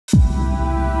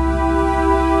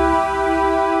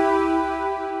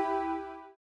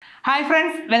Hi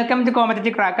friends, welcome to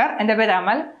Competitive Cracker. എൻ്റെ പേര്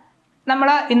അമൽ. നമ്മൾ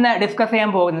ഇന്ന് ഡിസ്കസ്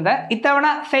ചെയ്യാൻ പോകുന്നത് ഇത്തവണ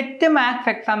സെറ്റ് മാത്സ്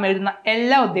എക്സാം എഴുതുന്ന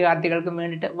എല്ലാ ഉദ്യോഗാർത്ഥികൾക്കും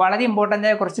വേണ്ടിയിട്ട് വളരെ ഇമ്പോർട്ടൻ്റ്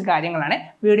ആയ കുറച്ച് കാര്യങ്ങളാണ്.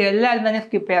 വീഡിയോ എല്ലാവരും തന്നെ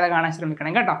സ്കിപ്പ് ചെയ്യാതെ കാണാൻ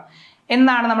ശ്രമിക്കണം കേട്ടോ.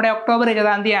 എന്നാണ് നമ്മുടെ ഒക്ടോബർ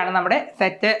 20-ാം തീയതിയാണ് നമ്മുടെ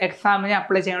സെറ്റ് എക്സാമിന്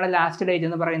അപ്ലൈ ചെയ്യാനുള്ള ലാസ്റ്റ് ഡേറ്റ്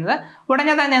എന്ന് പറയുന്നത്.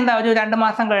 ഉടനെ തന്നെ ഒരു 2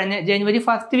 മാസം കഴിഞ്ഞ് ജനുവരി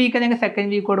 1st വീക്ക് അല്ലെങ്കിൽ 2nd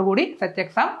വീക്കോട് കൂടി സെറ്റ്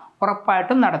എക്സാം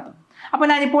ഉറപ്പായിട്ടും നടത്തും. അപ്പോൾ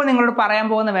ഞാനിപ്പോൾ നിങ്ങളോട് പറയാൻ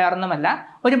പോകുന്ന വേറൊന്നുമല്ല,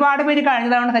 ഒരുപാട് പേര് കഴിഞ്ഞ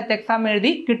തവണ സെറ്റ് എക്സാം എഴുതി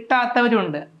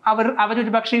കിട്ടാത്തവരുണ്ട്.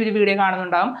 അവരൊരു പക്ഷേ ഈ ഒരു വീഡിയോ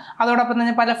കാണുന്നുണ്ടാവും. അതോടൊപ്പം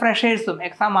തന്നെ പല ഫ്രഷേഴ്സും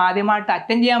എക്സാം ആദ്യമായിട്ട്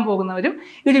അറ്റൻഡ് ചെയ്യാൻ പോകുന്നവരും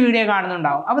ഈ ഒരു വീഡിയോ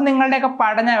കാണുന്നുണ്ടാവും. അപ്പോൾ നിങ്ങളുടെയൊക്കെ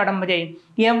പഠനം എവിടം വരെയും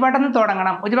എവിടെ നിന്ന്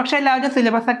തുടങ്ങണം? ഒരുപക്ഷെ എല്ലാവരും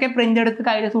സിലബസ് ഒക്കെ പ്രിന്റ് എടുത്ത്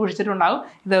കയ്യിൽ സൂക്ഷിച്ചിട്ടുണ്ടാവും.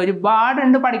 ഇത്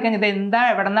ഒരുപാടുണ്ട് പഠിക്കാൻ, ഇത് എന്താ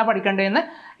എവിടെ നിന്നാണ് പഠിക്കേണ്ടതെന്ന്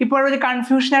ഇപ്പോഴൊരു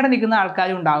കൺഫ്യൂഷനായിട്ട് നിൽക്കുന്ന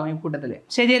ആൾക്കാരും ഉണ്ടാവും ഈ കൂട്ടത്തിൽ.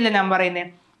 ശരിയല്ലേ ഞാൻ പറയുന്നത്?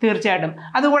 തീർച്ചയായിട്ടും.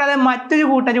 അതുകൂടാതെ മറ്റൊരു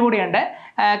കൂട്ടർ കൂടിയുണ്ട്,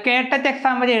 കേട്ടറ്റ്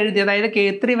എക്സാം വരെ എഴുതി, അതായത്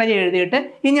K3 വരെ എഴുതിയിട്ട്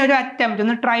ഇനി ഒരു അറ്റംപ്റ്റ്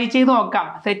ഒന്ന് ട്രൈ ചെയ്ത് നോക്കാം,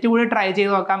 സെറ്റ് കൂടി ട്രൈ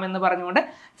ചെയ്ത് നോക്കാം എന്ന് പറഞ്ഞുകൊണ്ട്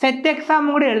സെറ്റ്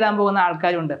എക്സാം കൂടി എഴുതാൻ പോകുന്ന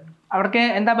ആൾക്കാരുണ്ട്. അവർക്ക്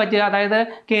എന്താ പറ്റുക? അതായത്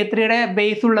K3യുടെ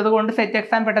ബേസ് ഉള്ളത് കൊണ്ട് സെറ്റ്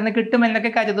എക്സാം പെട്ടെന്ന്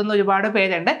കിട്ടുമെന്നൊക്കെ കരുതുന്ന ഒരുപാട്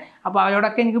പേരുണ്ട്. അപ്പോൾ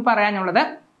അവരോടൊക്കെ എനിക്ക് പറയാനുള്ളത്,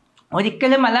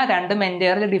 ഒരിക്കലുമല്ല, രണ്ടും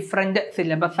എൻ്റയർലി ഡിഫറെൻറ്റ്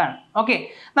സിലബസ് ആണ്. ഓക്കെ,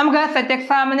 നമുക്ക് സെറ്റ്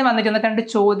എക്സാമിന് വന്നിരുന്ന 2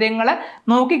 ചോദ്യങ്ങൾ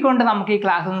നോക്കിക്കൊണ്ട് നമുക്ക് ഈ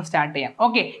ക്ലാസ് ഒന്ന് സ്റ്റാർട്ട് ചെയ്യാം.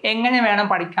 ഓക്കെ, എങ്ങനെ വേണം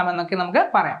പഠിക്കാമെന്നൊക്കെ നമുക്ക്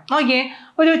പറയാം. നോക്കിയേ,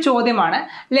 ഒരു ചോദ്യമാണ്.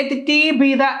 Let T be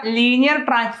the linear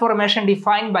transformation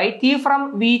defined by T from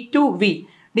V to V,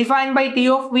 defined by T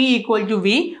of V equal to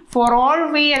V for all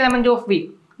V element of V.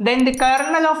 Then the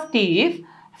kernel of T is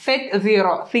set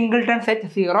 0, singleton set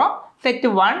 0, set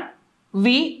 1,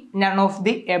 V, none of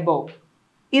the above.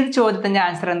 ഇത് ചോദ്യത്തിൻ്റെ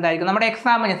answer എന്തായിരിക്കും? നമ്മുടെ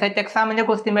എക്സാമിന് set എക്സാമിൻ്റെ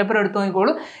question paper എടുത്തു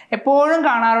നോക്കിക്കോളൂ, എപ്പോഴും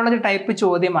കാണാറുള്ള ഒരു ടൈപ്പ്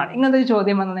ചോദ്യമാണ്. ഇങ്ങനത്തെ ഒരു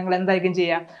ചോദ്യം വന്ന് നിങ്ങൾ എന്തായിരിക്കും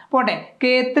ചെയ്യുക? പോട്ടെ,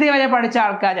 K3 വരെ പഠിച്ച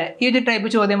ആൾക്കാർ ഈ ഒരു ടൈപ്പ്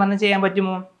ചോദ്യം വന്ന് ചെയ്യാൻ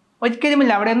പറ്റുമോ?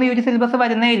 ഒരിക്കലുമില്ല. അവിടെയൊന്നും ഈ ഒരു സിലബസ്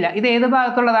വരുന്നേ ഇല്ല. ഇത് ഏത്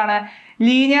ഭാഗത്തുള്ളതാണ്?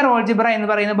 ലീനിയർ ഓൾജിബ്ര എന്ന്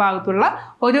പറയുന്ന ഭാഗത്തുള്ള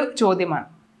ഒരു ചോദ്യമാണ്.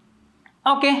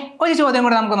 ഓക്കെ, ഒരു ചോദ്യം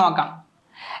കൂടെ നമുക്ക് നോക്കാം.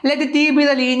 Let T be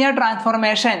the linear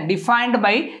transformation defined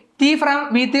by T from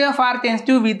V3 of R tends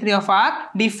to V3 of R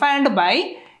defined by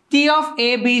T of A,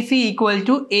 B, C equal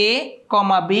to A,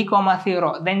 B, 0.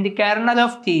 Then the kernel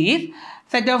of T is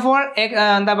set of all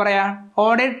എന്താ പറയുക,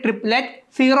 ordered triplet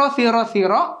 0, 0,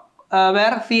 0,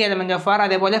 where C element of R,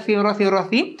 അതേപോലെ 0, 0,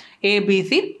 C, A, B,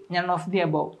 C, none of the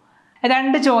above.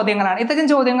 2 ചോദ്യങ്ങളാണ്. ഇത്തരം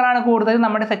ചോദ്യങ്ങളാണ് കൂടുതൽ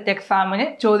നമ്മുടെ set എക്സാമിന്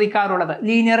ചോദിക്കാറുള്ളത്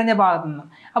ലീനിയറിൻ്റെ ഭാഗത്തു നിന്നും.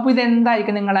 അപ്പോൾ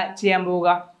ഇതെന്തായിരിക്കും നിങ്ങൾ ചെയ്യാൻ പോവുക?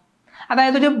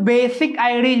 അതായത് ഒരു ബേസിക്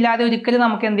ഐഡിയ ഇല്ലാതെ ഒരിക്കലും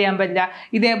നമുക്ക് എന്ത് ചെയ്യാൻ പറ്റില്ല,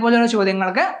 ഇതേപോലെയുള്ള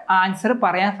ചോദ്യങ്ങൾക്ക് ആൻസർ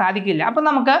പറയാൻ സാധിക്കില്ല. അപ്പം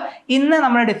നമുക്ക് ഇന്ന്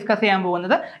നമ്മൾ ഡിസ്കസ് ചെയ്യാൻ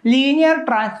പോകുന്നത് ലീനിയർ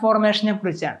ട്രാൻസ്ഫോർമേഷനെ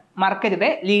കുറിച്ചാണ്. മറക്കരുത്,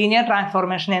 ലീനിയർ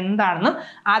ട്രാൻസ്ഫോർമേഷൻ എന്താണെന്നും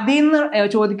അതിൽ നിന്ന്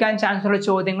ചോദിക്കാൻ ചാൻസ് ഉള്ള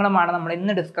ചോദ്യങ്ങളുമാണ് നമ്മൾ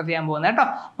ഇന്ന് ഡിസ്കസ് ചെയ്യാൻ പോകുന്നത് കേട്ടോ.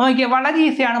 നോക്കിയാൽ വളരെ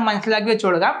ഈസിയാണ്, മനസ്സിലാക്കി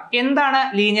വെച്ചോളുക. എന്താണ്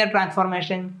linear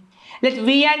transformation? Let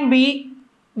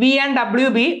V and W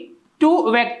be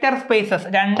 2 vector spaces,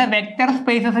 2 vector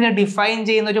സ്പേസസിനെ define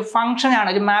ചെയ്യുന്ന ഒരു ഫംഗ്ഷൻ ആണ്,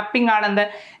 ഒരു മാപ്പിംഗ് ആണ് എന്ത്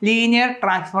ലീനിയർ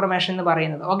ട്രാൻസ്ഫോർമേഷൻ എന്ന്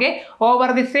പറയുന്നത്. Okay,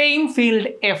 over the same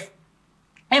field F,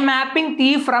 A mapping T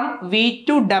from V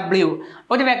to W.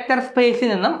 ഒരു വെക്റ്റർ സ്പേസിൽ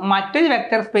നിന്നും മറ്റൊരു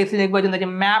വെക്റ്റർ സ്പേസിലേക്ക് വരുന്ന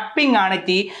ഒരു മാപ്പിംഗ് ആണ്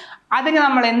T. അതിന്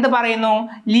നമ്മൾ എന്ത് പറയുന്നു?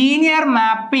 Linear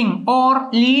mapping or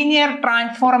linear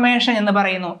transformation എന്ന്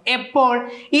പറയുന്നു. എപ്പോൾ?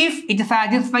 If it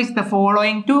satisfies the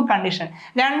following 2 condition.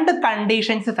 2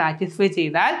 conditions satisfy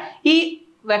ചെയ്താൽ ഈ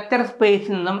വെക്റ്റർ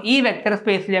സ്പേസിൽ നിന്നും ഈ വെക്റ്റർ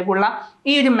സ്പേസിലേക്കുള്ള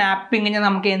ഈ ഒരു മാപ്പിങ്ങിന്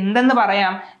നമുക്ക് എന്തെന്ന്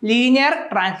പറയാം? ലീനിയർ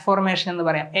ട്രാൻസ്ഫോർമേഷൻ എന്ന്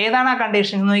പറയാം. ഏതാണ് ആ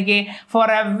കണ്ടീഷൻ എന്ന് നോക്കിയേ. For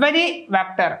every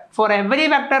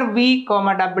vector V,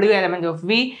 W element of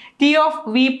V, T of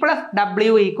V plus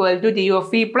W equal to T of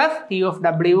V plus T of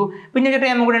W. പിന്നെ ഒരു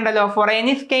ടൈം കൂടെ ഉണ്ടല്ലോ, for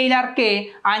any scalar K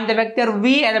and the vector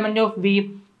V element of V,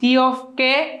 T of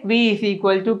K V is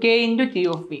equal to K into T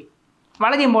of V.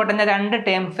 വളരെ important 2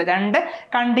 terms, 2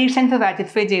 conditions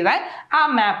satisfy ചെയ്താൽ ആ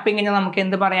മാപ്പിങ്ങിന് നമുക്ക്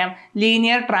എന്ത് പറയാം?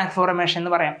 ലീനിയർ ട്രാൻസ്ഫോർമേഷൻ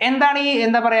എന്ന് പറയാം. എന്താണ് ഈ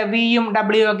എന്താ പറയുക വിയും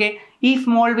ഡബ്ല്യു ഒക്കെ? ഈ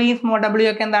സ്മോൾ വി സ്മോൾ ഡബ്ല്യു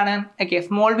ഒക്കെ എന്താണ്? ഓക്കെ,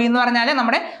 സ്മോൾ വി എന്ന് പറഞ്ഞാൽ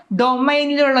നമ്മുടെ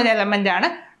ഡൊമൈനിലുള്ള ഒരു എലമെൻ്റ് ആണ്.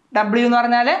 ഡബ്ല്യു എന്ന്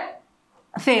പറഞ്ഞാൽ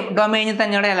സെയിം ഡൊമൈനിൽ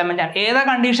തന്നെയുള്ള എലമെൻ്റ് ആണ്. ഏതാ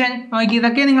കണ്ടീഷൻ നോക്കി?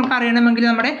 ഇതൊക്കെ നിങ്ങൾക്ക് അറിയണമെങ്കിൽ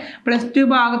നമ്മുടെ +2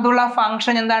 ഭാഗത്തുള്ള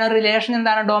ഫംഗ്ഷൻ എന്താണ്, റിലേഷൻ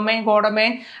എന്താണ്, ഡൊമൈൻ,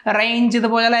 കോഡൊമൈൻ, റേഞ്ച്,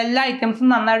 ഇതുപോലെയുള്ള എല്ലാ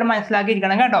ഐറ്റംസും നന്നായിട്ട്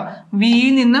മനസ്സിലാക്കിയിരിക്കണം കേട്ടോ.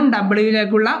 വിയിൽ നിന്നും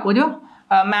ഡബ്ല്യൂയിലേക്കുള്ള ഒരു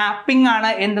മാപ്പിംഗ്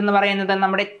ആണ് എന്തെന്ന് പറയുന്നത്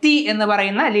നമ്മുടെ T എന്ന്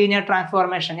പറയുന്ന ലീനിയർ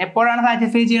ട്രാൻസ്ഫോർമേഷൻ. എപ്പോഴാണ്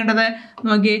സാറ്റിസ്ഫൈ ചെയ്യേണ്ടത്?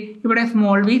 നോക്കി, ഇവിടെ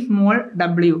small V small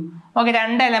W. Okay,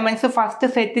 2 elements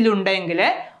first സെറ്റിൽ ഉണ്ടെങ്കിൽ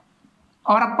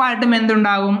ഉറപ്പായിട്ടും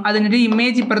എന്തുണ്ടാകും? അതിനൊരു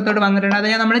ഇമേജ് ഇപ്പുറത്തോട്ട് വന്നിട്ടുണ്ട്. അത്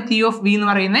നമ്മൾ T of V എന്ന്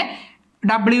പറയുന്നത്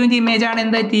ഡബ്ല്യുവിൻ്റെ ഇമേജ് ആണ്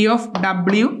എന്ത് T of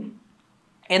W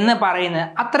എന്ന് പറയുന്നത്.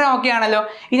 അത്ര ഓക്കെ ആണല്ലോ.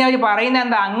 ഇനി അവർ പറയുന്നത്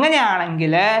എന്താ?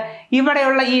 അങ്ങനെയാണെങ്കിൽ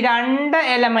ഇവിടെയുള്ള ഈ 2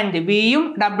 എലമെന്റ് വിയും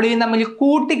ഡബ്ല്യുവും തമ്മിൽ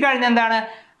കൂട്ടിക്കഴിഞ്ഞ എന്താണ്?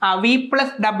 വി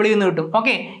പ്ലസ് ഡബ്ല്യു എന്ന് കിട്ടും.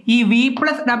 ഓക്കെ, ഈ വി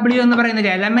പ്ലസ് ഡബ്ല്യു എന്ന് പറയുന്ന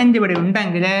ഒരു എലമെന്റ് ഇവിടെ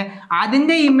ഉണ്ടെങ്കിൽ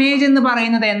അതിന്റെ ഇമേജ് എന്ന്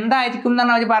പറയുന്നത് എന്തായിരിക്കും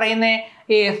എന്നാണ് അവർ പറയുന്നത്?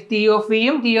 ടി ഓഫ്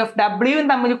വിയും ടി ഓഫ് ഡബ്ല്യുവും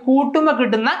തമ്മിൽ കൂട്ടുമ്പോൾ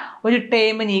കിട്ടുന്ന ഒരു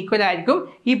ടേമിന് ഈക്വൽ ആയിരിക്കും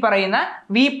ഈ പറയുന്ന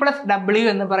വി പ്ലസ് ഡബ്ല്യു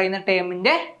എന്ന് പറയുന്ന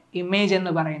ടേമിന്റെ ഇമേജ്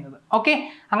എന്ന് പറയുന്നത്. ഓക്കെ,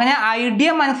 അങ്ങനെ ഐഡിയ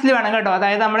മനസ്സിൽ വേണം കേട്ടോ.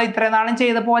 അതായത് നമ്മൾ ഇത്രയും നാളും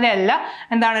ചെയ്ത പോലെയല്ല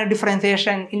എന്താണ്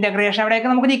ഡിഫറൻസിയേഷൻ, ഇന്റഗ്രേഷൻ, അവിടെയൊക്കെ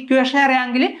നമുക്ക് ഇക്വേഷൻ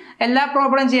അറിയാമെങ്കിൽ എല്ലാ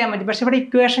പ്രോബ്ലം ചെയ്യാൻ പറ്റും. പക്ഷെ ഇവിടെ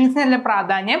ഇക്വേഷൻസിനല്ല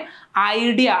പ്രാധാന്യം,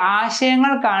 ഐഡിയ,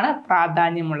 ആശയങ്ങൾക്കാണ്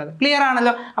പ്രാധാന്യമുള്ളത്. ക്ലിയർ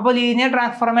ആണല്ലോ? അപ്പോൾ ലീനിയർ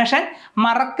ട്രാൻസ്ഫോർമേഷൻ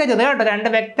മറക്കരുത് കേട്ടോ. രണ്ട്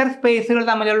വെക്റ്റർ സ്പേസുകൾ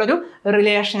തമ്മിലുള്ളൊരു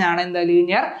റിലേഷൻ ആണ് എന്താ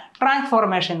ലീനിയർ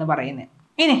ട്രാൻസ്ഫോർമേഷൻ എന്ന് പറയുന്നത്.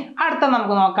 ഇനി അടുത്ത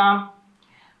നമുക്ക് നോക്കാം.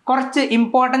 കുറച്ച്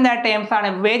ഇമ്പോർട്ടൻ്റ് ആയ ടേംസ് ആണ്,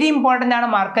 വെരി ഇമ്പോർട്ടൻ്റ് ആണ്,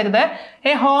 മറക്കരുത്.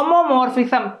 A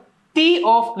homomorphism T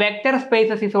of vector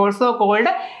spaces is also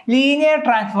called linear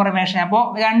transformation. അപ്പോൾ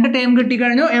രണ്ട് ടേം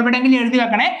കിട്ടിക്കഴിഞ്ഞു, എവിടെയെങ്കിലും എഴുതി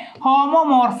വെക്കണേ.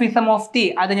 ഹോമോമോർഫിസം ഓഫ് ടി,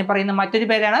 അതിന് പറയുന്ന മറ്റൊരു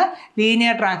പേരാണ്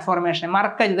ലീനിയർ ട്രാൻസ്ഫോർമേഷൻ.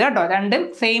 മറക്കരുത് കേട്ടോ, രണ്ടും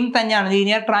സെയിം തന്നെയാണ്.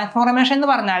 ലീനിയർ ട്രാൻസ്ഫോർമേഷൻ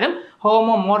എന്ന് പറഞ്ഞാലും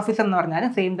ഹോമോമോർഫിസം എന്ന്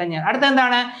പറഞ്ഞാലും സെയിം തന്നെയാണ്. അടുത്ത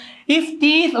എന്താണ്? ഇഫ്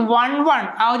ടി ഈസ് 1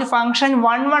 ആ ഒരു ഫംഗ്ഷൻ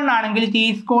 1 ആണെങ്കിൽ ടി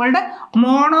ഈസ് കോൾഡ്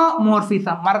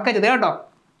മോണോമോർഫിസം. മറക്കരുത് കേട്ടോ.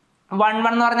 1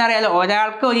 എന്ന് പറഞ്ഞാൽ അറിയാലോ,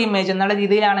 ഒരാൾക്ക് ഒരു ഇമേജ് എന്നുള്ള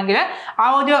രീതിയിലാണെങ്കിൽ ആ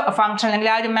ഒരു ഫംഗ്ഷൻ അല്ലെങ്കിൽ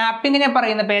ആ ഒരു മാപ്പിങ്ങിനെ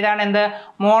പറയുന്ന പേരാണ് എന്ത്?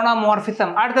 മോണോമോർഫിസം.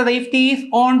 അടുത്തത് if T is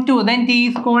on two then T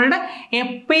is called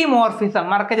എപ്പിമോർഫിസം.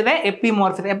 മറക്കരുത്,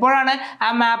 എപ്പിമോർഫിസം. എപ്പോഴാണ്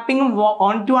ആ മാപ്പിംഗ്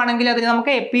ഓൺ ടു ആണെങ്കിൽ അതിന്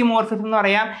നമുക്ക് എപ്പിമോർഫിസം എന്ന്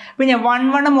പറയാം. പിന്നെ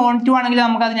 1 ഓൺ ടു ആണെങ്കിൽ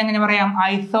നമുക്ക് അതിന് എങ്ങനെ പറയാം?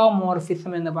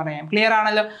 ഐസോമോർഫിസം എന്ന് പറയാം. ക്ലിയർ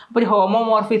ആണല്ലോ? അപ്പോൾ ഒരു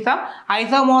ഹോമോമോർഫിസം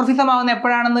ഐസോമോർഫിസം ആവുന്ന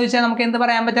എപ്പോഴാണെന്ന് ചോദിച്ചാൽ നമുക്ക് എന്ത്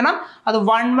പറയാൻ പറ്റണം? അത്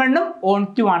 1 ഓൺ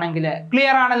ടു ആണെങ്കിൽ.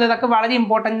 ക്ലിയർ ആണല്ലോ? ഇതൊക്കെ വളരെ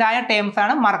ഇമ്പോർട്ടൻ്റ് ആയ ടേംസ്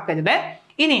ആണ്, മറക്കരുത്.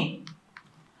 ഇനി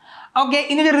ഓക്കെ,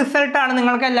 ഇനി റിസൾട്ട് ആണ്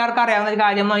നിങ്ങൾക്ക് എല്ലാവർക്കും അറിയാവുന്ന ഒരു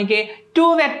കാര്യം. നോക്കിയേ, 2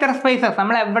 വെക്റ്റർ സ്പേസസ്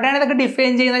നമ്മൾ എവിടെയാണ് ഇതൊക്കെ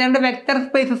ഡിഫൈൻ ചെയ്യുന്നത്? 2 വെക്റ്റർ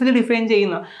സ്പേസസിൽ ഡിഫൈൻ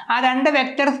ചെയ്യുന്നു. ആ 2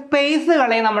 വെക്റ്റർ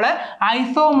സ്പേസുകളെ നമ്മൾ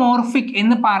ഐസോമോർഫിക്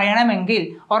എന്ന് പറയണമെങ്കിൽ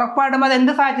ഉറപ്പായിട്ടും അത്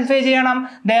എന്ത് സാറ്റിസ്ഫൈ ചെയ്യണം?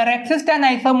 There exist an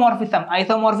isomorphism.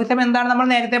 Isomorphism എന്താണ്? നമ്മൾ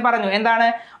നേരത്തെ പറഞ്ഞു, എന്താണ്?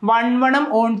 1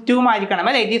 ഓൺ 2 ആയിരിക്കണം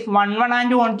അല്ലെ? ഇറ്റ് ഈസ് 1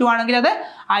 ആൻഡ് ഓൺ 2 ആണെങ്കിൽ അത്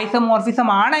ഐസോമോർഫിസം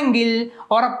ആണെങ്കിൽ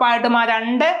ഉറപ്പായിട്ടും ആ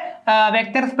 2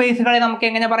 വെക്റ്റർ സ്പേസുകളെ നമുക്ക്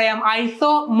എങ്ങനെ പറയാം?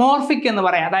 ഐസോമോർഫിക് എന്ന്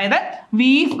പറയാം. അതായത്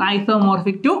വി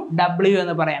ഐസോമോർഫിക് ടു ഡബ്ല്യു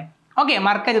എന്ന് പറയാം. ഓക്കെ,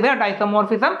 മറക്കരുത് കേട്ടോ.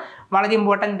 ഐസോമോർഫിസം വളരെ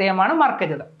ഇമ്പോർട്ടൻ്റ് ടേമാണ്,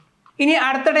 മറക്കരുത്. ഇനി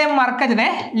അടുത്ത ടൈം മറക്കരുത്,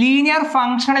 ലീനിയർ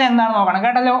ഫംഗ്ഷണൽ എന്താണ് നോക്കണം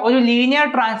കേട്ടല്ലോ. ഒരു linear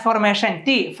transformation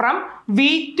T from V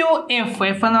two F.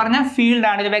 F എന്ന് പറഞ്ഞാൽ ഫീൽഡ്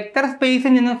ആണ്. ഒരു വെക്റ്റർ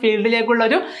സ്പേസിൽ നിന്ന് ഫീൽഡിലേക്കുള്ള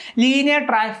ഒരു ലീനിയർ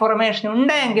ട്രാൻസ്ഫോർമേഷൻ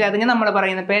ഉണ്ടെങ്കിൽ അതിന് നമ്മൾ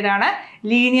പറയുന്ന പേരാണ്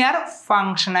ലീനിയർ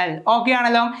ഫംഗ്ഷണൽ. ഓക്കെ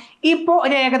ആണല്ലോ? ഇപ്പോൾ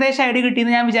ഒരു ഏകദേശം ഐഡിയ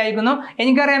കിട്ടിയെന്ന് ഞാൻ വിചാരിക്കുന്നു.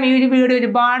 എനിക്കറിയാം ഈ ഒരു വീഡിയോ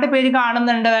ഒരുപാട് പേര്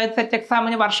കാണുന്നുണ്ട്. അതായത് സെറ്റ്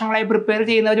എക്സാമിന് വർഷങ്ങളായി പ്രിപ്പയർ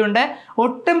ചെയ്യുന്നവരുണ്ട്,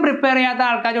 ഒട്ടും പ്രിപ്പയർ ചെയ്യാത്ത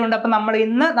ആൾക്കാരുണ്ട്. അപ്പോൾ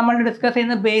നമ്മൾ ഡിസ്കസ്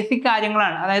ചെയ്യുന്ന ബേസിക്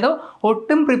കാര്യങ്ങളാണ്. അതായത്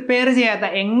ഒട്ടും പ്രിപ്പയർ ചെയ്യാത്ത,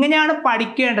 എങ്ങനെയാണ്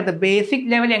പഠിക്കേണ്ടത്, ബേസിക്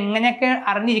ലെവൽ എങ്ങനെയൊക്കെ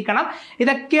അറിഞ്ഞിരിക്കണം,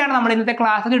 ഇതൊക്കെയാണ് നമ്മൾ ഇന്നത്തെ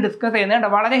ക്ലാസ്സിൽ ഡിസ്കസ് ചെയ്യുന്നത്.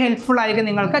 വളരെ ഹെൽപ്ഫുൾ ആയിരിക്കും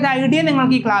നിങ്ങൾക്ക്. ഒരു ഐഡിയ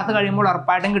നിങ്ങൾക്ക് ഈ ക്ലാസ് കഴിയുമ്പോൾ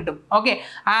ഉറപ്പായിട്ടും കിട്ടും. ഓക്കെ,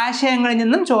 ആശയങ്ങളിൽ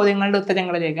നിന്നും ചോദ്യങ്ങളുടെ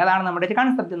ഉത്തരങ്ങളിലേക്ക്. അതാണ് നമ്മുടെ ഒരു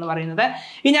കൺസെപ്റ്റ് എന്ന് പറയുന്നത്.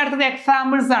 ഇനി അടുത്തത്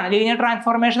എക്സാമ്പിൾസ് ആണ്. ലീനിയർ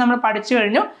ട്രാൻസ്ഫോർമേഷൻ നമ്മൾ പഠിച്ചു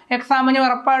കഴിഞ്ഞു. എക്സാമിന്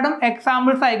ഉറപ്പായിട്ടും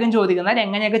എക്സാമ്പിൾസ് ആയിരിക്കും ചോദിക്കുന്നത്.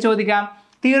 എങ്ങനെയൊക്കെ ചോദിക്കാം?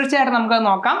 തീർച്ചയായിട്ടും നമുക്ക്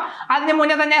നോക്കാം. അതിന്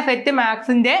മുന്നേ തന്നെ സെറ്റ്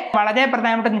മാത്സിന്റെ വളരെ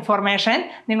പ്രധാനപ്പെട്ട ഇൻഫോർമേഷൻ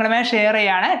നിങ്ങളുമായി ഷെയർ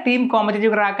ചെയ്യാണ്. ടീം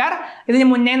കോമ്പറ്റീറ്റീവ് ക്രാക്കർ ഇതിന്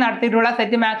മുന്നേ നടത്തിയിട്ടുള്ള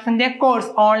സെറ്റ് മാത്സിന്റെ കോഴ്സ്,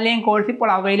 ഓൺലൈൻ കോഴ്സ്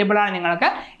ഇപ്പോൾ അവൈലബിൾ ആണ്. നിങ്ങൾക്ക്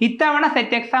ഇത്തവണ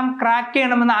സെറ്റ് എക്സാം ക്രാക്ക്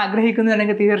ചെയ്യണമെന്ന്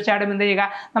ആഗ്രഹിക്കുന്നുണ്ടെങ്കിൽ തീർച്ചയായിട്ടും എന്ത് ചെയ്യുക?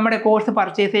 നമ്മുടെ കോഴ്സ്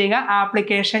പർച്ചേസ് ചെയ്യുക.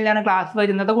 ആപ്ലിക്കേഷനിലാണ് ക്ലാസ്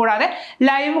വരുന്നത്. കൂടാതെ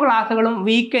ലൈവ് ക്ലാസ്സുകളും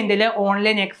വീക്കെൻഡിൽ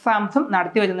ഓൺലൈൻ എക്സാംസും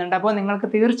നടത്തി വരുന്നുണ്ട്. അപ്പോൾ നിങ്ങൾക്ക്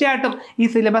തീർച്ചയായിട്ടും ഈ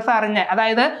സിലബസ് അറിഞ്ഞ്,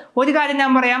 അതായത് ഒരു കാര്യം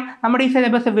ഞാൻ പറയാം, നമ്മുടെ ഈ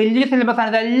സിലബസ് വലിയൊരു സിലബസ്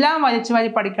ആണ്. ഇതെല്ലാം വലിച്ചു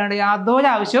പഠിക്കേണ്ട യാതൊരു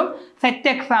ആവശ്യവും സെറ്റ്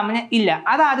എക്സാമിന് ഇല്ല.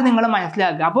 അതാദ്യം നിങ്ങൾ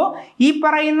മനസ്സിലാക്കുക. അപ്പോൾ ഈ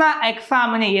പറയുന്ന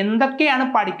എക്സാമിന് എന്തൊക്കെയാണ്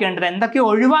പഠിക്കേണ്ടത്, എന്തൊക്കെ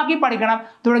ഒഴിവാക്കി പഠിക്കണം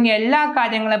തുടങ്ങിയ എല്ലാ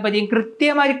കാര്യങ്ങളെ പറ്റിയും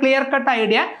കൃത്യമായി ക്ലിയർ കട്ട്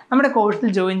ഐഡിയ നമ്മുടെ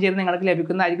കോഴ്സിൽ ജോയിൻ ചെയ്ത് നിങ്ങൾക്ക്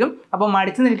ലഭിക്കുന്നതായിരിക്കും. അപ്പോൾ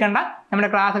മടിച്ചു നിൽക്കേണ്ട, നമ്മുടെ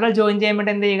ക്ലാസ്സുകൾ ജോയിൻ ചെയ്യാൻ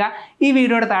വേണ്ടി എന്ത് ചെയ്യുക? ഈ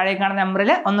വീഡിയോയുടെ താഴെ കാണുന്ന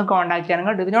നമ്പറിൽ ഒന്ന് കോൺടാക്ട് ചെയ്യണം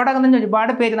കേട്ടോ. ഇതിനോടൊപ്പം തന്നെ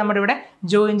ഒരുപാട് പേര് നമ്മുടെ ഇവിടെ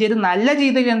ജോയിൻ ചെയ്ത് നല്ല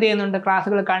രീതിയിൽ എന്ത് ചെയ്യുന്നുണ്ട്?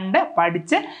 ക്ലാസ്സുകൾ കണ്ട്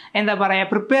പഠിച്ച് എന്താ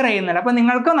പറയുക, പ്രിപ്പയർ ചെയ്യുന്നുണ്ട്. അപ്പോൾ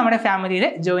നിങ്ങൾക്കും നമ്മുടെ ഫാമിലിയിൽ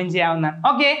ജോയിൻ ചെയ്യാവുന്നതാണ്.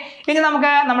 ഓക്കെ, ഇനി നമുക്ക്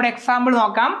നമ്മുടെ എക്സാമ്പിൾ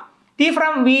നോക്കാം. T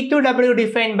from V to W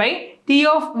defined by T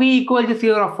of V equal to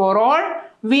 0 for all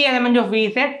V element of V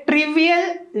is a trivial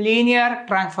linear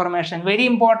transformation. Very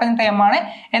important term ആണ്.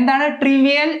 എന്താണ്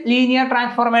trivial linear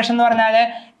transformation എന്ന് പറഞ്ഞാൽ?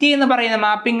 T എന്ന് പറയുന്ന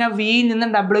mapping V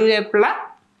നിന്നും W ലേക്കുള്ള,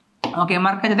 okay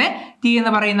മറക്കരുത്, T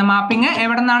എന്ന് പറയുന്ന മാപ്പിംഗ്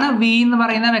എവിടെ നിന്നാണ്? V എന്ന്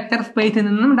പറയുന്ന വെക്റ്റർ സ്പേസിൽ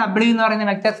നിന്നും W എന്ന് പറയുന്ന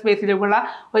വെക്റ്റർ സ്പേസിലേക്കുള്ള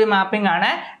ഒരു മാപ്പിംഗ് ആണ്.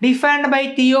 Defined by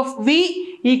T of V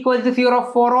equal to 0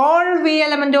 for all V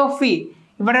element of V.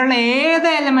 ഇവിടെയുള്ള ഏത്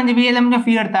element V element of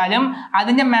V എടുത്താലും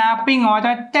അതിന്റെ മാപ്പിംഗ്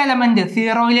ഒരൊറ്റ എലമെന്റ്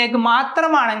 0യിലേക്ക്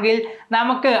മാത്രമാണെങ്കിൽ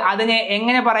നമുക്ക് അതിനെ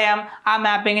എങ്ങനെ പറയാം? ആ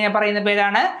മാപ്പിങ്ങിനെ പറയുന്ന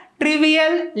പേരാണ്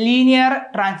ട്രിവിയൽ ലീനിയർ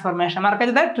ട്രാൻസ്ഫോർമേഷൻ.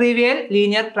 മറക്കരുത്, ട്രിവിയൽ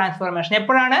ലീനിയർ ട്രാൻസ്ഫോർമേഷൻ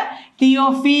എപ്പോഴാണ് T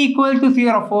of V equal to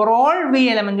 0 for all V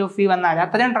element of V വന്നാൽ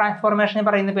അത്തരം ട്രാൻസ്ഫോർമേഷനെ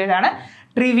പറയുന്ന പേരാണ്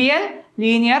ട്രിവിയൽ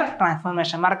ലീനിയർ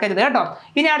ട്രാൻസ്ഫോർമേഷൻ. മറക്കരുത് കേട്ടോ.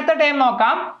 ഇനി അടുത്ത ടൈം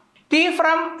നോക്കാം. T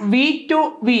from V to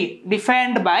V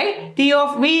defined by T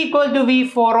of V equal to V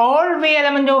for all V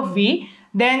element of V,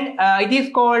 then it is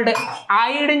called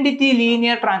identity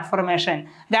linear transformation.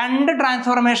 രണ്ട്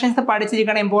ട്രാൻസ്ഫോർമേഷൻസ്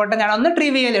പഠിച്ചിരിക്കണം, important ആണ്. ഒന്ന്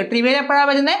trivial എപ്പോഴാണ്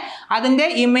വരുന്നത്? അതിൻ്റെ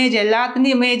ഇമേജ്, എല്ലാത്തിൻ്റെ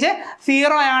image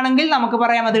 0 ആണെങ്കിൽ നമുക്ക്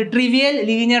പറയാം അത് ട്രിവിയൽ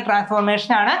ലീനിയർ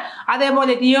ട്രാൻസ്ഫോർമേഷൻ ആണ്.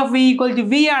 അതേപോലെ T of V equal to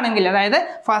V ആണെങ്കിൽ, അതായത്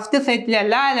ഫസ്റ്റ് സെറ്റിലെ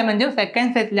എല്ലാ എലമെൻറ്റും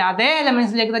സെക്കൻഡ് സെറ്റിലെ അതേ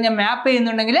എലമെൻറ്റ്സിലേക്ക് തന്നെ മാപ്പ്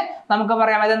ചെയ്യുന്നുണ്ടെങ്കിൽ നമുക്ക്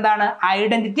പറയാം അതെന്താണ്?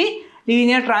 ഐഡന്റിറ്റി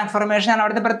ലീനിയർ ട്രാൻസ്ഫോർമേഷൻ ആണ്.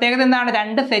 അവിടുത്തെ പ്രത്യേകത എന്താണ്?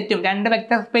 രണ്ട് സെറ്റും രണ്ട്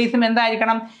വെക്ടർ സ്പേസും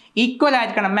എന്തായിരിക്കണം? ഈക്വൽ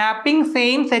ആയിരിക്കണം. മാപ്പിംഗ്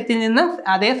സെയിം സെറ്റിൽ നിന്ന്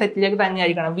അതേ സെറ്റിലേക്ക് തന്നെ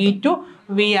ആയിരിക്കണം. V to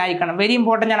V ആയിരിക്കണം. വെരി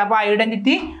ഇമ്പോർട്ടൻ്റ് ആണ്. അപ്പോൾ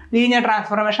ഐഡന്റിറ്റി ലീനിയർ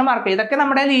ട്രാൻസ്ഫോർമേഷൻ മറക്കരുത്. ഇതൊക്കെ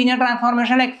നമ്മുടെ ലീനിയർ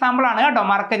ട്രാൻസ്ഫോർമേഷൻ്റെ എക്സാമ്പിൾ ആണ് കേട്ടോ,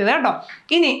 മറക്കരുത് കേട്ടോ.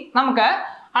 ഇനി നമുക്ക്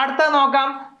അടുത്തത് നോക്കാം.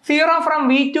 0 from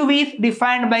V to V is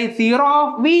defined by 0 of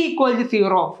V equal to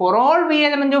 0 for all V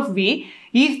element of V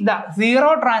is the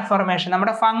zero transformation.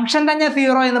 നമ്മുടെ ഫംഗ്ഷൻ തന്നെ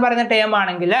 0 എന്ന് പറയുന്ന ടേം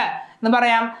ആണെങ്കിൽ എന്ന്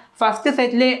പറയാം ഫസ്റ്റ്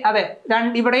സെറ്റിൽ, അതെ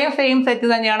ഇവിടെയും സെയിം സെറ്റ്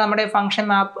തന്നെയാണ് നമ്മുടെ ഫംഗ്ഷൻ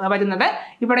മാപ്പ് വരുന്നത്.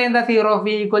 ഇവിടെ എന്താ 0 of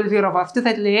V equal to 0. First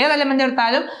സെറ്റിൽ ഏത് എലമെന്റ്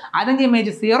എടുത്താലും അതിൻ്റെ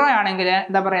ഇമേജ് 0 ആണെങ്കിൽ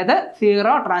എന്താ പറയുക? അത്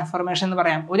സീറോ ട്രാൻസ്ഫോർമേഷൻ എന്ന്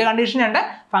പറയാം. ഒരു കണ്ടീഷൻ ഉണ്ട്,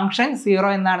 ഫംഗ്ഷൻ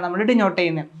 0 എന്നാണ് നമ്മൾ ഡിനോട്ട്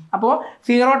ചെയ്യുന്നത്. അപ്പോൾ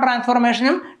സീറോ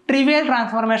ട്രാൻസ്ഫോർമേഷനും ട്രിവിയൽ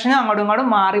ട്രാൻസ്ഫോർമേഷനും അങ്ങോട്ടും ഇങ്ങോട്ടും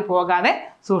മാറി പോകാതെ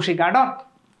സൂക്ഷിക്കാം കേട്ടോ.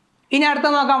 ഇനി അടുത്ത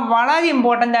നോക്കാം. വളരെ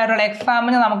ഇമ്പോർട്ടൻ്റ് ആയിട്ടുള്ള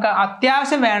എക്സാമിന് നമുക്ക്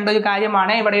അത്യാവശ്യം വേണ്ട ഒരു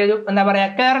കാര്യമാണ് ഇവിടെ ഒരു എന്താ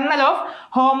പറയുക കെർണൽ ഓഫ്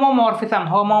ഹോമോമോർഫിസം.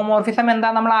 ഹോമോമോർഫിസം എന്താ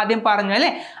നമ്മൾ ആദ്യം പറഞ്ഞു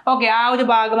അല്ലേ? ഓക്കെ, ആ ഒരു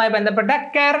ഭാഗവുമായി ബന്ധപ്പെട്ട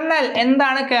കെർണൽ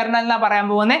എന്താണ് കെർണൽ എന്നാ പറയാൻ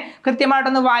പോകുന്നത്.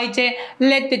 കൃത്യമായിട്ടൊന്ന് വായിച്ചേ.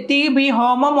 Let T be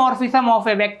homomorphism of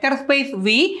a vector space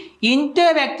V into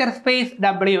a vector space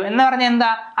W എന്ന് പറഞ്ഞാൽ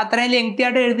എന്താ? അത്രയും ലെങ്തി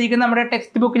ആയിട്ട് എഴുതിയിരിക്കുന്ന നമ്മുടെ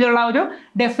ടെക്സ്റ്റ് ബുക്കിലുള്ള ഒരു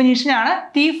ഡെഫിനിഷൻ ആണ്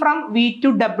T from V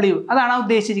to W. അതാണ്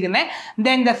ഉദ്ദേശിച്ചിരിക്കുന്നത്.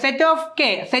 Then the set of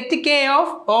K, set K of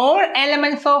all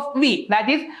elements of V, that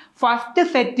is first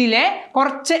സെറ്റിലെ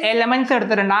കുറച്ച് എലമെന്റ്സ്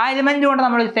എടുത്തിട്ടുണ്ട്. ആ എലമെന്റ് കൊണ്ട്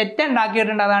നമ്മൾ ഒരു സെറ്റ്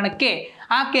ഉണ്ടാക്കിയിട്ടുണ്ട്, അതാണ് K.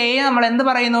 ആ Kയെ നമ്മൾ എന്ത്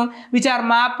പറയുന്നു? Which are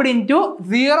mapped in to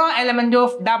 0 element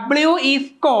of W is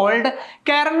called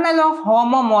kernel of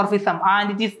homomorphism and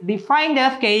it is defined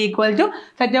as K equal to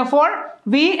set of all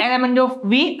V element of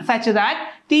V such that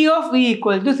T of V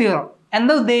equal to 0.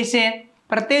 എന്താ ഉദ്ദേശിച്ചത്?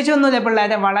 പ്രത്യേകിച്ച് ഒന്നുമില്ല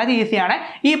പിള്ളേരെ, വളരെ ഈസിയാണ്.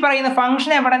 ഈ പറയുന്ന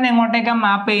function എവിടെ നിന്ന് എങ്ങോട്ടേക്കാണ്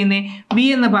മാപ്പ് ചെയ്യുന്നത്? V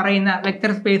എന്ന് പറയുന്ന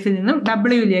വെക്ടർ സ്പേസിൽ നിന്നും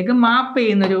W മാപ്പ്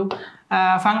ചെയ്യുന്നൊരു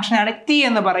ഫംഗ്ഷനാണ് T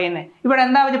എന്ന് പറയുന്നത്. ഇവിടെ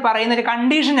എന്താ അവർ പറയുന്ന ഒരു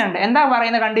കണ്ടീഷൻ ഉണ്ട്. എന്താ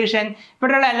പറയുന്ന കണ്ടീഷൻ?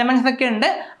 ഇവിടെയുള്ള എലമെന്റ്സ് ഒക്കെ ഉണ്ട്.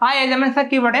 ആ എലമെന്റ്സ്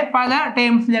ഒക്കെ ഇവിടെ പല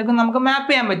ടേംസിലേക്കും നമുക്ക് മാപ്പ്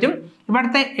ചെയ്യാൻ പറ്റും.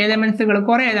 ഇവിടുത്തെ എലമെന്റ്സുകൾ,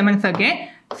 കുറേ എലമെന്റ്സ് ഒക്കെ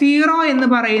 0 എന്ന്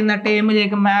പറയുന്ന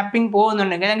ടേമിലേക്ക് മാപ്പിംഗ്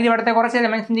പോകുന്നുണ്ടെങ്കിൽ, അല്ലെങ്കിൽ ഇവിടുത്തെ കുറച്ച്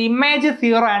എലമെന്റ്സിന്റെ ഇമേജ്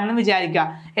 0 ആണെന്ന് വിചാരിക്കുക.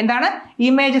 എന്താണ്?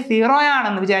 ഇമേജ് 0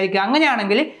 ആണെന്ന് വിചാരിക്കുക.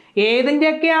 അങ്ങനെയാണെങ്കിൽ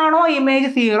ഏതിൻ്റെയൊക്കെയാണോ ഇമേജ്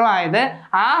 0 ആയത്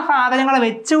ആ സാധനങ്ങളെ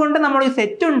വെച്ചുകൊണ്ട് നമ്മൾ ഒരു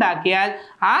സെറ്റ് ഉണ്ടാക്കിയാൽ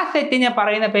ആ സെറ്റിനെ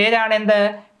പറയുന്ന പേരാണ് എന്ത്?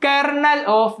 Kernel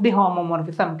of the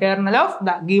homomorphism, kernel of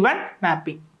the given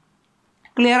mapping.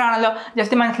 Clear ആണല്ലോ?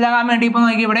 ജസ്റ്റ് മനസ്സിലാകാൻ വേണ്ടി ഇപ്പോൾ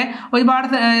നോക്കി, ഇവിടെ ഒരുപാട്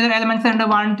എലമെന്റ്സ് ഉണ്ട്,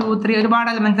 1 2 3 ഒരുപാട്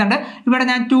എലമെന്റ്സ് ഉണ്ട്. ഇവിടെ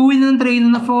ഞാൻ 2ൽ നിന്നും 3ൽ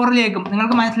നിന്നും 4ലേക്കും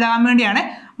നിങ്ങൾക്ക് മനസ്സിലാകാൻ വേണ്ടിയാണ്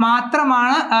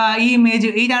മാത്രമാണ് ഈ ഇമേജ്,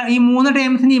 ഈ 3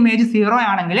 ടേംസിന്റെ ഇമേജ് 0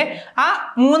 ആണെങ്കിൽ ആ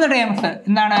 3 ടേംസ്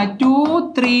എന്താണ്? 2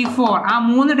 3 4 ആ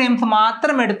 3 ടേംസ്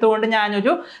മാത്രം എടുത്തുകൊണ്ട്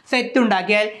ഞാനൊരു സെറ്റ്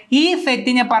ഉണ്ടാക്കിയാൽ ഈ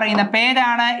സെറ്റിനെ പറയുന്ന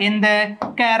പേരാണ് എന്ത്?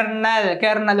 Kernel,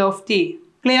 kernel of T.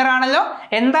 Clear ആണല്ലോ?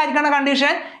 എന്തായിരിക്കണം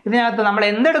കണ്ടീഷൻ? ഇതിനകത്ത് നമ്മൾ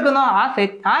എന്തെടുക്കുന്നോ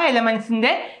ആ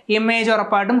എലമെന്റ്സിന്റെ ഇമേജ്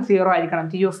ഉറപ്പായിട്ടും 0 ആയിരിക്കണം.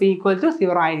 T of V equal to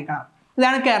 0 ആയിരിക്കണം.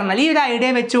 ഇതാണ് കെർണൽ. ഈ ഒരു ഐഡിയ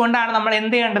വെച്ചുകൊണ്ടാണ് നമ്മൾ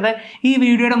എന്ത് ചെയ്യേണ്ടത്? ഈ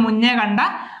വീഡിയോയുടെ മുന്നേ കണ്ട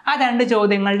ആ 2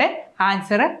 ചോദ്യങ്ങളുടെ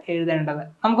ആൻസർ എഴുതേണ്ടത്.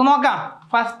 നമുക്ക് നോക്കാം.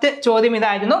 ഫസ്റ്റ് ചോദ്യം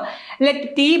ഇതായിരുന്നു. Let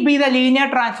T be the linear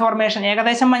transformation.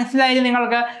 ഏകദേശം മനസ്സിലായില്ലേ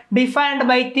നിങ്ങൾക്ക്? Defined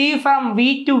by T from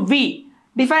V to V,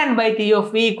 defined by T of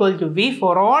V equal to V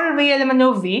for all V element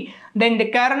of V, then the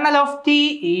kernel of T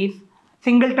is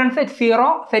singleton set 0,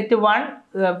 set 1,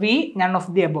 V, none of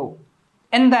the above.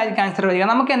 എന്തായിരിക്കും answer വരിക?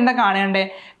 നമുക്ക് എന്താ കാണേണ്ടത്?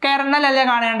 Kernel അല്ലേ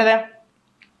കാണേണ്ടത്?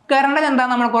 Kernel എന്താ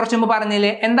നമ്മൾ കുറച്ച് മുമ്പ്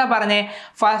പറഞ്ഞില്ലേ? എന്താ പറഞ്ഞേ?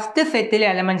 ഫസ്റ്റ് സെറ്റിലെ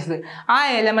എലമെന്റ്സ്, ആ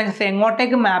എലമെന്റ്സ്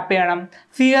എങ്ങോട്ടേക്ക് മാപ്പ് ചെയ്യണം?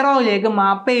 0ലേക്ക്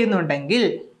മാപ്പ് ചെയ്യുന്നുണ്ടെങ്കിൽ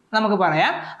നമുക്ക്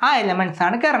പറയാം ആ എലമെന്റ്സ്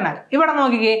ആണ് കെർണൽ. ഇവിടെ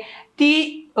നോക്കിക്കേ, T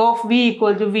of V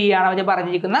equal to V ആണ് അവർ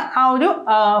പറഞ്ഞിരിക്കുന്ന ആ ഒരു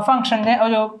ഫംഗ്ഷന്റെ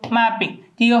ഒരു mapping.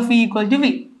 T of V equal to V,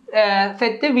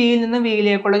 set വിയിൽ നിന്ന്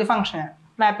വിയിലേക്കുള്ള ഒരു ഫംഗ്ഷനാണ്,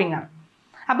 മാപ്പിംഗ് ആണ്.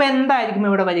 അപ്പോൾ എന്തായിരിക്കും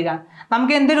ഇവിടെ വരിക?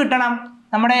 നമുക്ക് എന്ത് കിട്ടണം?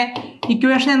 നമ്മുടെ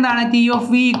ഇക്വേഷൻ എന്താണ്? T of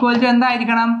V equal to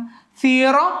എന്തായിരിക്കണം?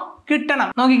 0 കിട്ടണം.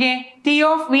 നോക്കിക്കേ, T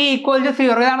of V equal to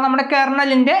 0 ഇതാണ് നമ്മുടെ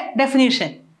കെർണലിന്റെ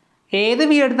ഡെഫിനിഷൻ. ഏത്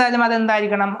വി എടുത്താലും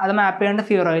അതെന്തായിരിക്കണം, അത് മാപ്പ് ചെയ്യേണ്ടത്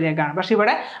സീറോയിലേക്കാണ്. പക്ഷെ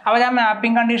ഇവിടെ അവർ ആ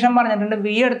മാപ്പിംഗ് കണ്ടീഷൻ പറഞ്ഞിട്ടുണ്ട്,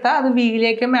 വി എടുത്താൽ അത്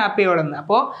വിയിലേക്ക് മാപ്പ് ചെയ്യുള്ളൂ.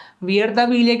 അപ്പോൾ വി എടുത്താൽ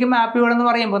വിയിലേക്ക് മാപ്പ് ചെയ്യുള്ളൂ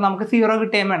പറയുമ്പോൾ നമുക്ക് സീറോ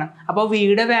കിട്ടുകയും വേണം. അപ്പോൾ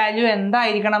വിയുടെ വാല്യൂ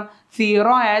എന്തായിരിക്കണം,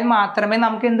 സീറോ ആയാൽ മാത്രമേ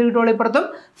നമുക്ക് എന്ത് കിട്ടുള്ളൂ, ഇപ്പുറത്തും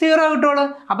സീറോ കിട്ടുള്ളൂ.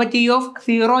 അപ്പോൾ T of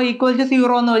zero equal to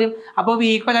zero എന്ന് വരും. അപ്പോൾ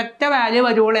വിക്ക് ഒരൊറ്റ വാല്യൂ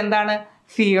വരുള്ളൂ, എന്താണ്,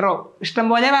 സീറോ.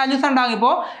 ഇഷ്ടംപോലെ വാല്യൂസ് ഉണ്ടാകും.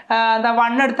 ഇപ്പോൾ എന്താ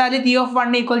 1 എടുത്താൽ ടി ഓഫ്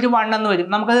 1 ഈക്വൽ ടു 1 എന്ന് വരും,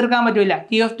 നമുക്കത് എടുക്കാൻ പറ്റില്ല.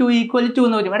 ടി ഓഫ് 2 ഈക്വൽ ടു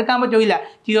എന്ന് വരും, എടുക്കാൻ പറ്റില്ല.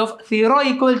 ടി ഓഫ് 0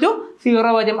 ഈക്വൽ ടു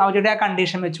 0 വരും അവരുടെ ആ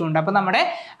കണ്ടീഷൻ വെച്ചുകൊണ്ട്. അപ്പോൾ നമ്മുടെ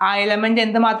ആ എലമെന്റ്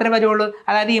എന്ത് മാത്രമേ വരുള്ളൂ,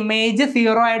 അതായത് ഇമേജ്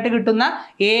 0 ആയിട്ട് കിട്ടുന്ന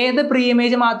ഏത് പ്രീ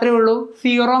ഇമേജ് മാത്രമേ ഉള്ളൂ,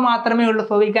 0 മാത്രമേ ഉള്ളൂ.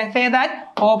 So we can say that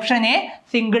option A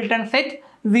singleton set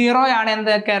 0 ആണ്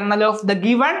എന്ത്, kernel of the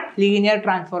given linear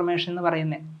transformation എന്ന്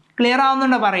പറയുന്നത്. ക്ലിയർ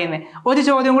ആവുന്നുണ്ടോ പറയുന്നത്? ഒരു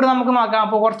ചോദ്യം കൂടി നമുക്ക് നോക്കാം,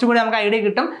 അപ്പോൾ കുറച്ചുകൂടി നമുക്ക് ഐഡിയ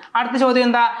കിട്ടും. അടുത്ത ചോദ്യം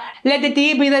എന്താ, let T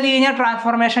B the linear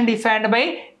transformation defined by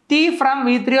T from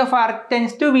v3 of r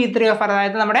tense to v3 of r,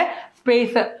 അതായത് നമ്മുടെ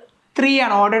സ്പേസ് 3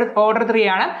 ആണ്, ഓർഡർ 3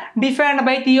 ആണ്. Defined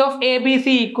by T of A B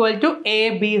C equal to A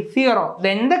B 0.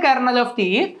 Then the kernel of T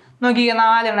നോക്കിക്കേ,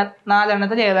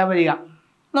 നാലെണ്ണത്തിൽ ഏതാ വരിക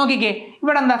നോക്കിക്കേ.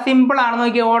 ഇവിടെ എന്താ സിമ്പിൾ ആണ്,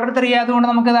 നോക്കിയേ, ഓർഡർ 3 ആയതുകൊണ്ട്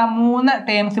നമുക്ക് 3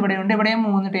 ടേംസ് ഇവിടെയുണ്ട്, ഇവിടെയും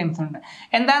 3 ടേംസ് ഉണ്ട്.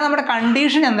 എന്താണ് നമ്മുടെ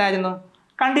കണ്ടീഷൻ, എന്തായിരുന്നു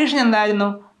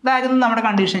ഇതായിരുന്നു നമ്മുടെ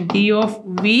condition. T of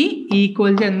V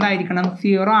equal to എന്തായിരിക്കണം,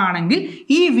 0 ആണെങ്കിൽ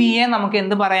ഈ വിയെ നമുക്ക്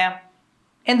എന്ത് പറയാം,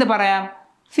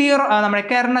 0 നമ്മുടെ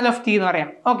കെർണൽ ഓഫ് ടി എന്ന് പറയാം.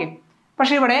 ഓക്കെ,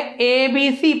 പക്ഷെ ഇവിടെ എ ബി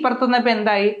സി ഇപ്പുറത്ത് വന്നപ്പോൾ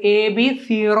എന്തായി, എ ബി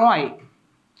 0 ആയി.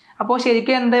 അപ്പോൾ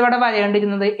ശരിക്കും എന്താ ഇവിടെ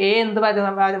വരേണ്ടിരുന്നത്, എ എന്ത്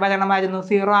വരണമായിരുന്നു,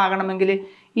 0 ആകണമെങ്കിൽ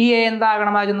ഈ എ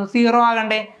എന്താകണമായിരുന്നു, 0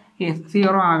 ആകണ്ടേ,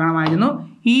 0 ആകണമായിരുന്നു.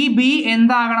 ഈ ബി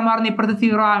എന്താകണമായിരുന്നു, ഇപ്പുറത്ത്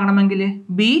 0 ആകണമെങ്കിൽ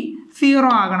ബി 0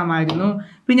 ആകണമായിരുന്നു.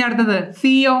 പിന്നെ അടുത്തത്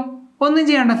സിയോ, ഒന്നും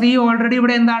ചെയ്യണ്ട, സി ഓൾറെഡി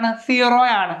ഇവിടെ എന്താണ്, 0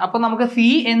 ആണ്. അപ്പോൾ നമുക്ക് സി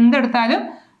എന്തെടുത്താലും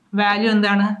വാല്യൂ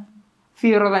എന്താണ്,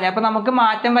 0 തന്നെ. അപ്പോൾ നമുക്ക്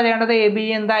മാറ്റം വരേണ്ടത് എ ബി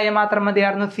എന്തായാലും മാത്രം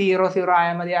മതിയായിരുന്നു, 0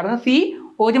 ആയാൽ മതിയായിരുന്നു. സി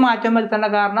ഒരു മാറ്റം വരുത്തേണ്ട,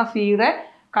 കാരണം സിയുടെ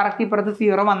കറക്റ്റ് ഇപ്പുറത്ത്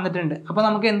 0 വന്നിട്ടുണ്ട്. അപ്പോൾ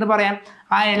നമുക്ക് എന്ത് പറയാം,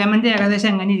 ആ എലമെന്റ് ഏകദേശം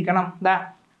എങ്ങനെ ഇരിക്കണം,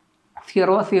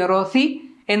 0 സി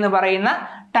എന്ന് പറയുന്ന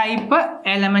ടൈപ്പ്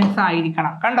എലമെന്റ്സ്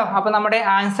ആയിരിക്കണം. കണ്ടോ? അപ്പോൾ നമ്മുടെ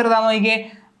ആൻസർ ഇതാ നോക്കിയേ,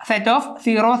 set of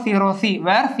 0 0 C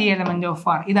where C element of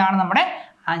R. ഇതാണ് നമ്മുടെ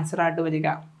ആൻസർ ആയിട്ട് വരിക.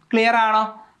 ക്ലിയർ ആണോ?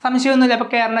 സംശയമൊന്നുമില്ല. അപ്പോൾ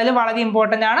കെർണൽ വളരെ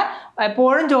ഇമ്പോർട്ടൻ്റ് ആണ്,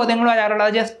 എപ്പോഴും ചോദ്യങ്ങൾ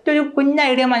വരാറുള്ളത്. ജസ്റ്റ് ഒരു കുഞ്ഞ്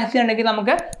ഐഡിയ മനസ്സിലുണ്ടെങ്കിൽ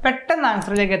നമുക്ക് പെട്ടെന്ന്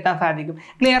ആൻസറിലേക്ക് എത്താൻ സാധിക്കും.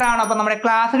 ക്ലിയർ ആണോ? അപ്പോൾ നമ്മുടെ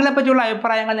ക്ലാസ്സുകളെ പറ്റിയുള്ള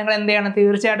അഭിപ്രായങ്ങൾ നിങ്ങൾ എന്ത് ചെയ്യണം,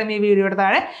 തീർച്ചയായിട്ടും ഈ വീഡിയോയുടെ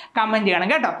താഴെ കമൻറ്റ് ചെയ്യണം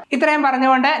കേട്ടോ. ഇത്രയും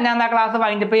പറഞ്ഞുകൊണ്ട് ഞാൻ ആ ക്ലാസ്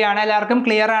വൈൻഡപ്പ് ചെയ്യുകയാണ്. എല്ലാവർക്കും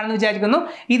ക്ലിയർ ആണെന്ന് വിചാരിക്കുന്നു.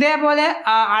 ഇതേപോലെ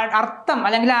അർത്ഥം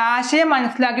അല്ലെങ്കിൽ ആശയം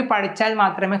മനസ്സിലാക്കി പഠിച്ചാൽ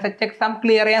മാത്രമേ സെറ്റ് എക്സാം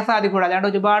ക്ലിയർ ചെയ്യാൻ സാധിക്കുള്ളൂ. അല്ലാണ്ട്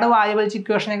ഒരുപാട് വാല്യുബിൾ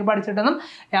ഇക്വേഷനൊക്കെ പഠിച്ചിട്ടൊന്നും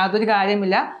യാതൊരു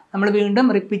കാര്യമില്ല, നമ്മൾ വീണ്ടും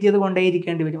റിപ്പീറ്റ് ചെയ്ത്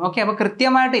കൊണ്ടേയിരിക്കേണ്ടി വരും. ഓക്കെ, അപ്പോൾ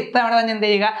കൃത്യമായിട്ട് ഇത്തവണ തന്നെ എന്ത്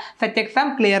ചെയ്യുക, സെറ്റ് എക്സാം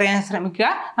ക്ലിയർ ചെയ്യാൻ ശ്രമിക്കുക.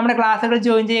 നമ്മുടെ ക്ലാസ്സുകൾ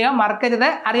ജോയിൻ ചെയ്യുക, മറക്കരുത്.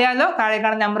 അറിയാലോ, താഴെ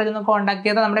കാണുന്ന നമ്പറിൽ നിന്ന് കോൺടാക്ട്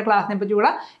ചെയ്താൽ നമ്മുടെ ക്ലാസ്സിനെ പറ്റിയുള്ള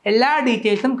എല്ലാ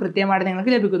ഡീറ്റെയിൽസും കൃത്യമായിട്ട്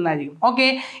നിങ്ങൾക്ക് ലഭിക്കുന്നതായിരിക്കും. ഓക്കെ,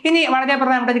 ഇനി വളരെ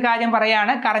പ്രധാനപ്പെട്ട ഒരു കാര്യം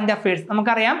പറയുകയാണ്, കറണ്ട് അഫയേഴ്സ്.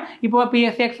 നമുക്കറിയാം, ഇപ്പോൾ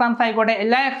PSC എക്സാംസ് ആയിക്കോട്ടെ,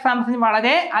 എല്ലാ എക്സാംസിനും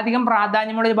വളരെ അധികം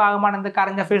പ്രാധാന്യമുള്ള ഒരു ഭാഗമാണ് എന്ത്,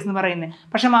 കറണ്ട് അഫയേഴ്സ് എന്ന് പറയുന്നത്.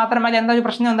 പക്ഷെ മാത്രമല്ല, എന്താ ഒരു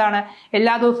പ്രശ്നം എന്താണ്,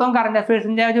 എല്ലാ ദിവസവും കറണ്ട്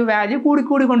അഫയേഴ്സിൻ്റെ ഒരു വാല്യൂ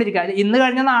കൂടിക്കൊണ്ടിരിക്കുക. ഇന്ന്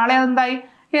കഴിഞ്ഞ നാളെ അതെന്തായി,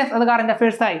 യെസ്, അത് കറണ്ട്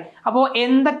അഫയേഴ്സ് ആയി. അപ്പോൾ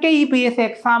എന്തൊക്കെ ഈ PSC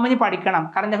എക്സാമിന് പഠിക്കണം,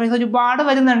 കറണ്ട് അഫയേഴ്സ് ഒരുപാട്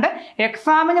വരുന്നുണ്ട്.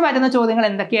 എക്സാമിന് വരുന്ന ചോദ്യങ്ങൾ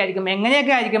എന്തൊക്കെയായിരിക്കും,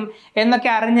 എങ്ങനെയൊക്കെ ആയിരിക്കും എന്നൊക്കെ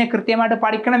അറിഞ്ഞ് കൃത്യമായിട്ട്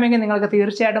പഠിക്കണമെങ്കിൽ നിങ്ങൾക്ക്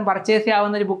തീർച്ചയായിട്ടും പർച്ചേസ്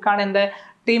ചെയ്യാവുന്ന ഒരു ബുക്കാണ് എന്ത്,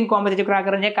 ടീം കോമ്പറ്റേറ്റീവ്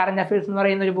ക്രാക്കറിൻ്റെ കറണ്ട് അഫയേഴ്സ് എന്ന്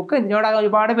പറയുന്ന ഒരു ബുക്ക്. ഇതിനോട്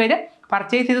ഒരുപാട് പേര്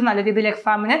പർച്ചേസ് ചെയ്ത് നല്ല രീതിയിൽ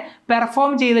എക്സാമിന്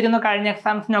പെർഫോം ചെയ്തിരുന്നു കഴിഞ്ഞ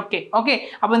എക്സാംസിനൊക്കെ. ഓക്കെ,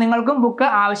 അപ്പോൾ നിങ്ങൾക്കും ബുക്ക്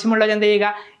ആവശ്യമുള്ളത് എന്ത് ചെയ്യുക,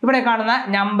 ഇവിടെ കാണുന്ന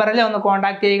നമ്പറിൽ ഒന്ന്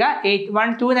കോൺടാക്ട് ചെയ്യുക.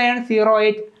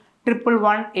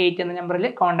 8129081118 എന്ന നമ്പറിൽ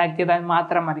കോൺടാക്ട് ചെയ്താൽ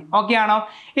മാത്രം മതി. ഓക്കെ ആണോ?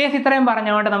 ഇത്രയും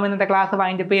പറഞ്ഞുകൊണ്ട് നമ്മൾ ഇന്നത്തെ ക്ലാസ്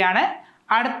വൈൻഡപ്പ് ചെയ്യാണ്.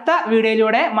 അടുത്ത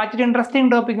വീഡിയോയിലൂടെ മറ്റൊരു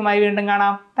ഇൻട്രസ്റ്റിംഗ് ടോപ്പിക്കുമായി വീണ്ടും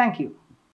കാണാം. താങ്ക്